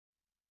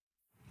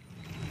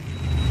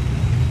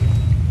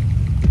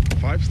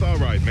five-star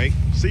ride, mate.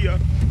 See ya.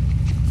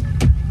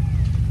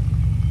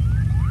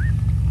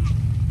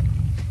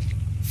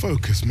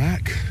 Focus,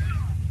 Mac.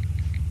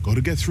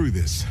 Gotta get through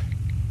this.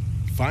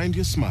 Find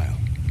your smile.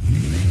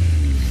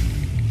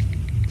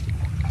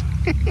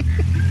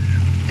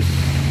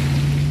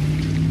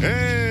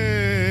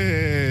 Hey!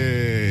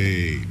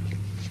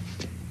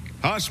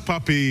 Hush,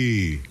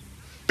 puppy.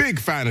 Big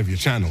fan of your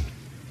channel.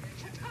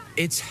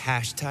 It's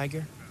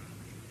Tiger.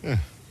 Yeah.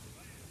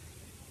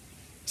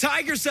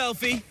 Tiger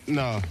selfie.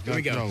 No, Here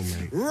we go. No,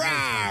 mate. Roar!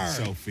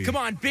 Selfie. Come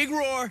on, big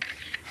roar.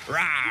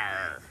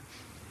 Roar!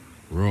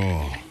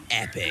 Raw.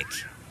 Epic.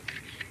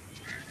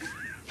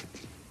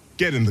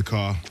 Get in the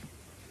car.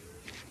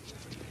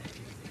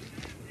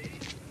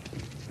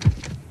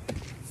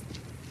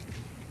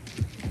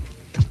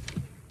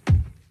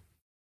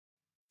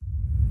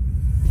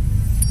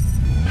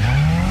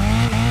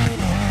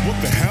 What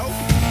the hell?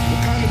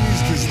 What kind of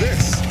music is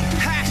this?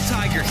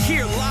 Tiger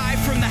here live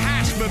from the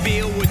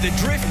Hashmobile with the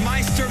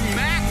Driftmeister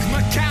Mac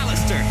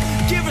McAllister.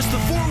 Give us the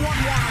 411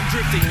 on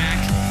drifting, Mac.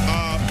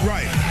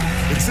 Right.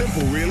 It's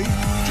simple, really.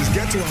 Just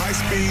get to a high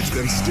speed,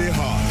 then steer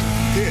hard.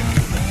 Here,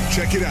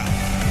 check it out.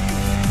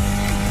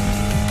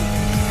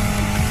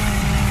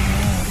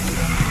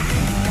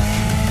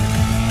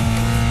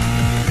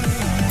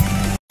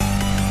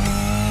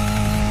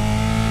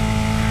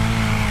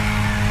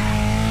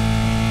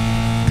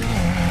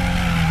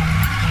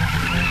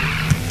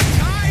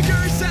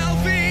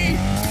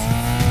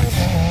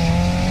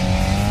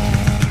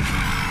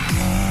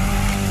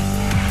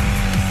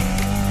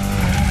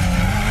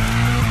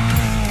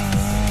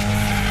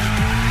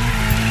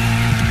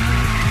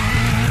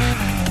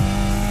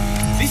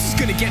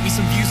 Gonna get me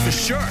some views for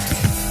sure.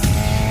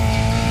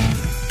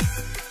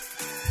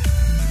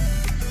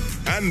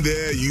 And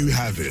there you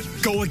have it.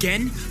 Go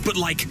again, but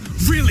like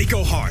really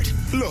go hard.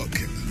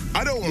 Look,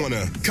 I don't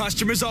wanna...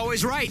 Customer's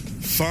always right.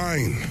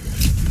 Fine.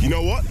 You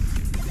know what?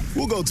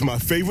 We'll go to my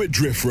favorite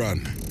drift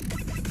run.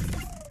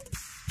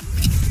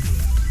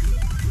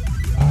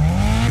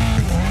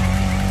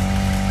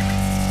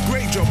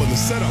 Great job on the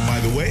setup, by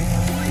the way.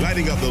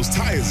 Lighting up those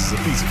tires is a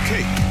piece of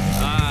cake.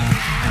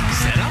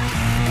 Setup?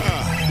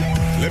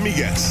 Let me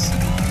guess.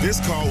 This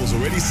car was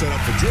already set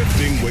up for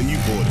drifting when you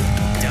bought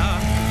it. Duh.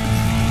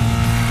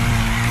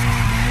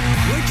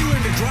 Where'd you learn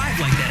to drive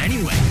like that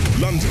anyway?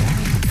 London.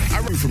 I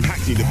rode from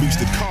Hackney to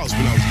boosted cars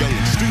when I was young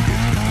and stupid.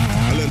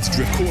 I learned to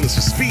drift corners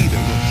for speed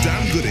and got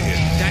damn good at it.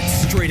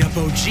 That's straight up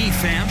OG,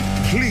 fam.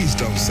 Please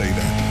don't say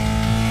that.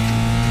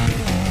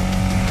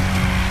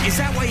 Is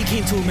that why you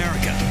came to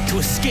America?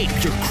 To escape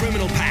your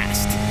criminal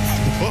past?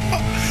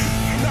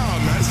 Nah,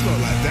 man, it's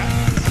not like that.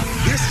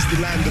 This is the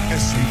land of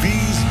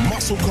SUVs,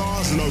 muscle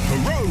cars, and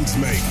open roads,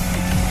 mate.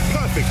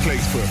 Perfect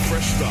place for a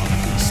fresh start.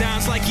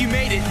 Sounds like you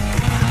made it.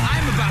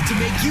 I'm about to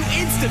make you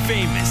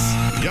insta-famous.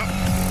 Yup.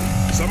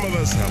 Some of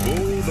us have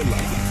all the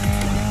luck.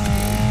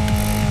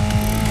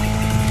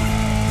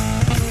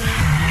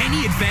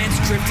 Any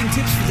advanced drifting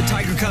tips for the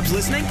Tiger Cubs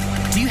listening?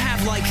 Do you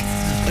have, like,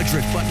 a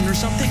drift button or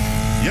something?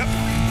 Yep.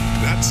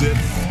 That's it.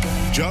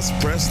 Just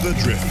press the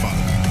drift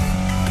button.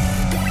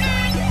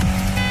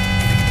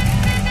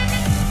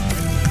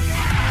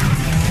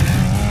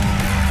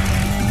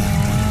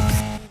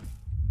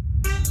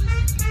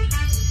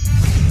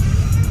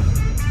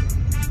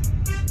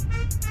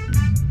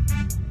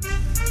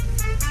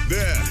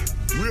 There,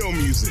 real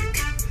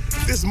music.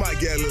 This might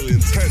get a little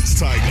intense,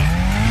 Tiger.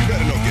 You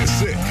better not get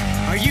sick.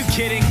 Are you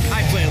kidding?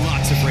 I play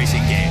lots of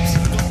racing games.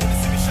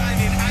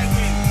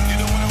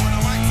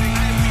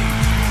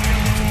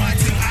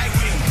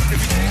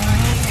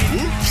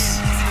 Oops.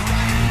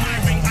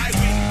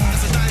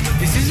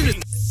 This isn't a...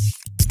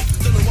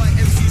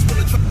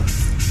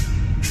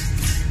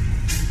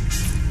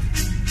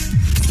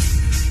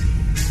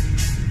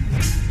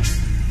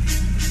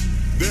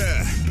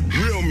 There,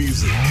 real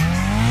music.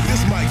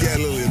 This might get a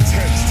little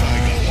intense,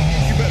 Tiger.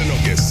 You better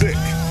not get sick.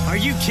 Are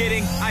you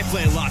kidding? I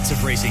play lots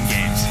of racing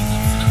games.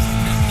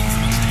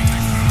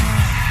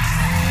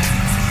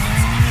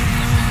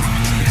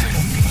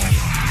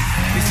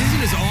 This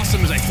isn't as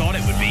awesome as I thought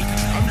it would be.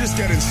 I'm just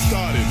getting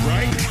started,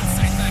 right?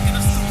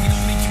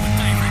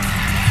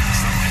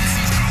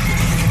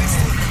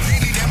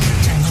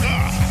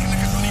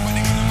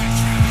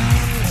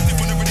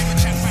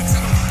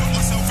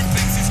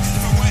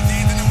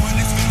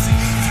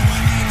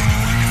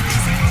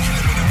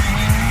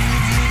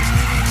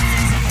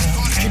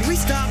 Can we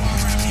stop?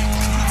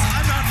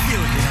 I'm not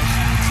feeling it.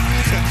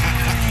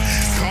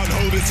 Can't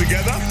hold it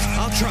together?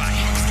 I'll try.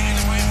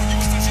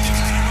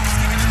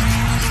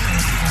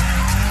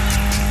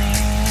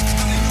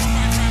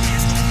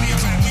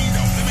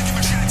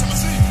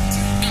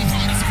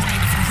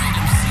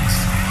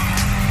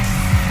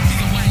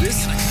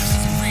 This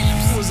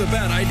was a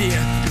bad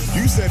idea.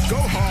 You said go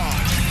hard.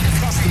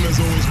 Customer's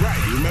always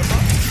right, remember?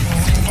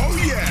 Oh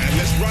yeah,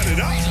 let's run it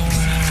up.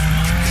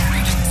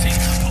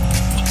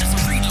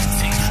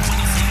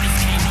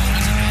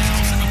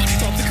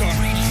 Stop the car.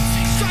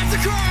 Stop the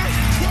car!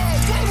 Whoa,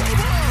 whoa, whoa,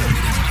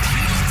 whoa!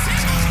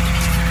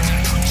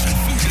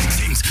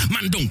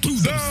 man don't do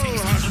those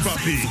things. Hush,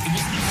 puppy.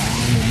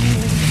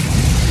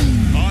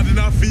 Hard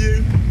enough for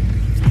you?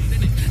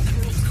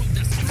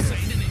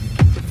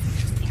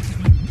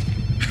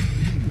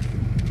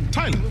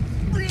 Tyler,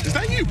 is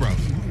that you, bro?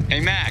 Hey,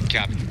 Mac,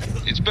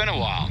 it's been a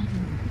while.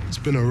 It's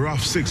been a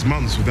rough 6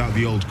 months without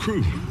the old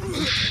crew.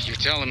 You're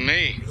telling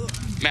me.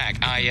 Mac,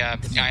 I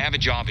have a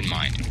job in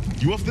mind.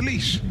 You off the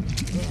leash?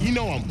 You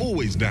know I'm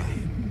always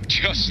down.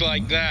 Just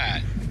like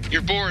that.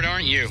 You're bored,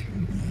 aren't you?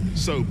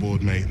 So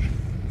bored, mate.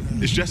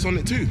 Is Jess on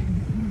it too?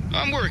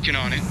 I'm working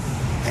on it.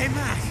 Hey,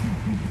 Mac,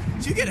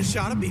 did you get a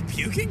shot of me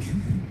puking?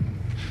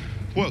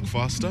 Work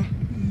faster.